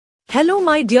Hello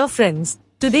my dear friends,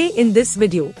 today in this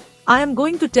video, I am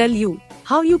going to tell you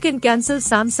how you can cancel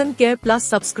Samsung Care Plus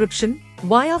subscription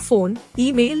via phone,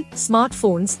 email,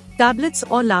 smartphones, tablets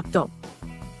or laptop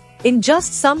in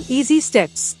just some easy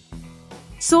steps.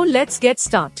 So let's get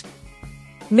started.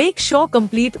 Make sure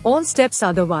complete all steps,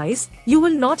 otherwise you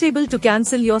will not able to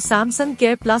cancel your Samsung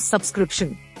Care Plus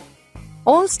subscription.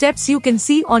 All steps you can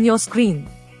see on your screen.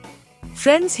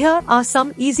 Friends, here are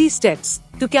some easy steps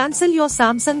to cancel your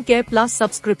Samsung Care Plus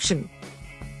subscription.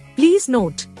 Please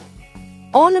note,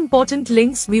 all important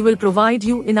links we will provide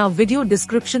you in our video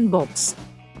description box.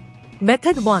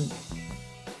 Method 1.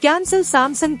 Cancel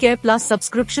Samsung Care Plus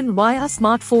subscription via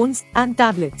smartphones and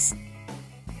tablets.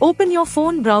 Open your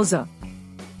phone browser.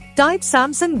 Type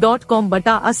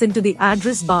samsung.com.as into the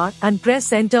address bar and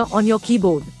press enter on your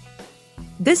keyboard.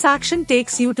 This action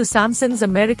takes you to Samsung's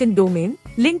American domain.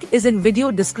 Link is in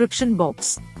video description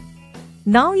box.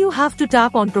 Now you have to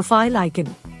tap on profile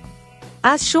icon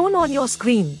as shown on your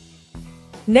screen.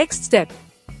 Next step.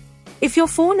 If your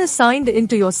phone is signed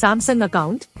into your Samsung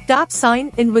account, tap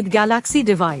sign in with Galaxy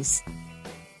device.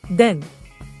 Then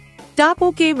tap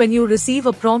OK when you receive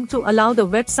a prompt to allow the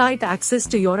website access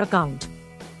to your account.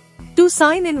 To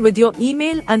sign in with your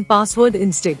email and password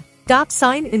instead, tap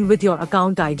sign in with your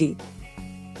account ID.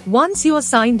 Once you are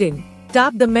signed in,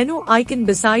 tap the menu icon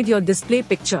beside your display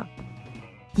picture.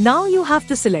 Now you have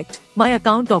to select My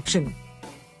Account option.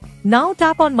 Now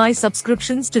tap on My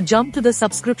Subscriptions to jump to the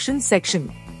subscription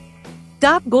section.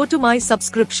 Tap Go to My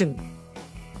Subscription.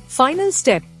 Final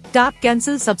step, tap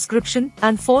Cancel Subscription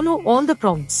and follow all the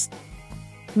prompts.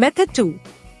 Method 2.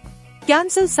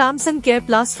 Cancel Samsung Care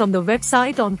Plus from the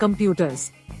website on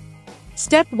computers.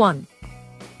 Step 1.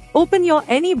 Open your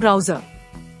any browser.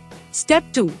 Step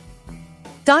 2.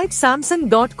 Type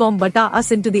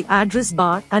samsung.com.as into the address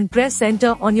bar and press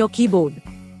enter on your keyboard.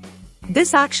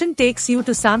 This action takes you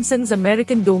to Samsung's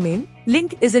American domain.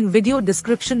 Link is in video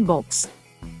description box.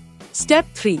 Step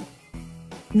 3.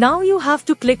 Now you have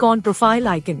to click on profile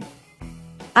icon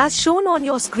as shown on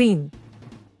your screen.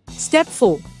 Step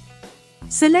 4.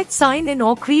 Select sign in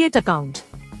or create account.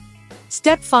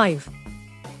 Step 5.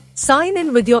 Sign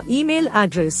in with your email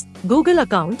address, Google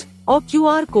account or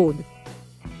QR code.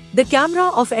 The camera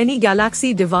of any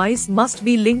Galaxy device must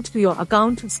be linked to your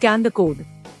account. Scan the code.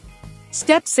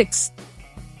 Step 6.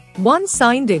 Once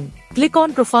signed in, click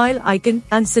on profile icon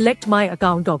and select My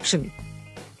Account option.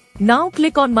 Now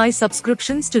click on My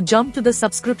Subscriptions to jump to the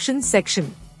subscription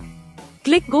section.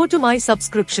 Click Go to My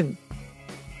Subscription.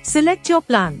 Select your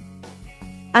plan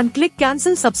and click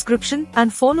Cancel Subscription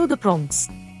and follow the prompts.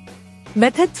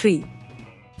 Method 3.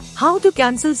 How to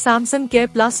cancel Samsung Care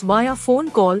Plus via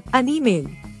phone call and email.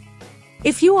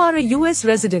 If you are a US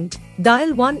resident,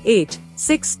 dial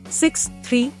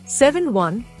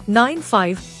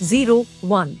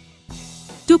 1-866-371-9501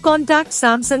 to contact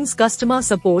Samsung's customer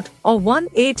support or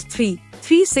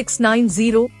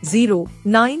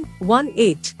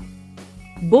 1-833-690-0918.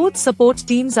 Both support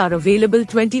teams are available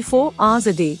 24 hours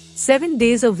a day, 7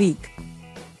 days a week.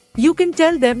 You can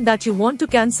tell them that you want to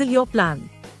cancel your plan.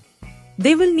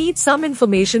 They will need some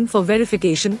information for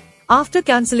verification. After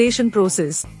cancellation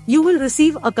process, you will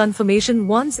receive a confirmation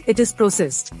once it is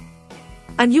processed.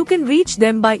 And you can reach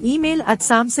them by email at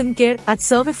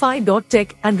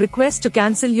samsungcare@servify.tech and request to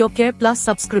cancel your Care Plus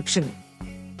subscription.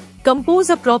 Compose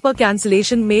a proper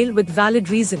cancellation mail with valid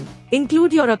reason.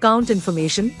 Include your account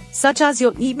information, such as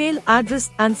your email address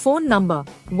and phone number.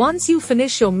 Once you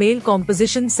finish your mail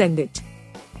composition, send it.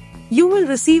 You will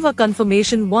receive a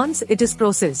confirmation once it is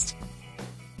processed.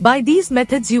 By these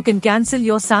methods you can cancel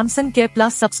your Samsung Care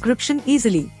Plus subscription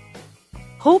easily.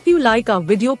 Hope you like our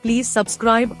video. Please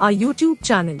subscribe our YouTube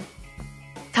channel.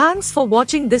 Thanks for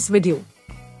watching this video.